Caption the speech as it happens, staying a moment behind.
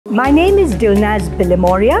My name is Dilnaz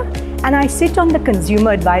Bilimoria, and I sit on the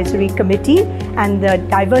Consumer Advisory Committee and the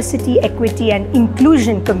Diversity, Equity and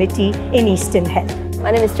Inclusion Committee in Eastern Health.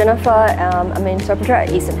 My name is Jennifer. I'm an interpreter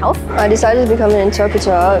at Eastern Health. I decided to become an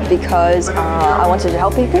interpreter because I wanted to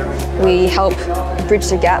help people. We help bridge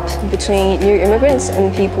the gap between new immigrants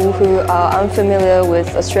and people who are unfamiliar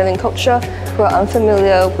with Australian culture, who are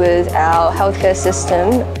unfamiliar with our healthcare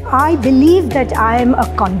system. I believe that I am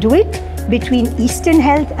a conduit between Eastern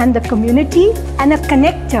Health and the community and a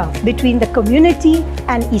connector between the community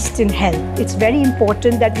and Eastern Health. It's very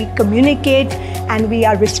important that we communicate and we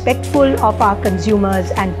are respectful of our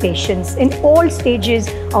consumers and patients in all stages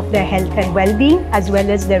of their health and well-being as well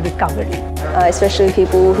as their recovery. Especially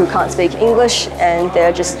people who can't speak English and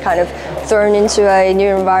they're just kind of thrown into a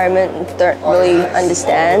new environment and don't really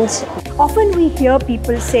understand. Often we hear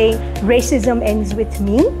people say, racism ends with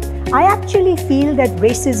me. I actually feel that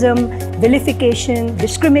racism, vilification,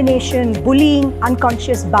 discrimination, bullying,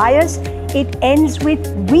 unconscious bias, it ends with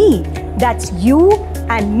we. That's you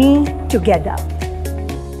and me together.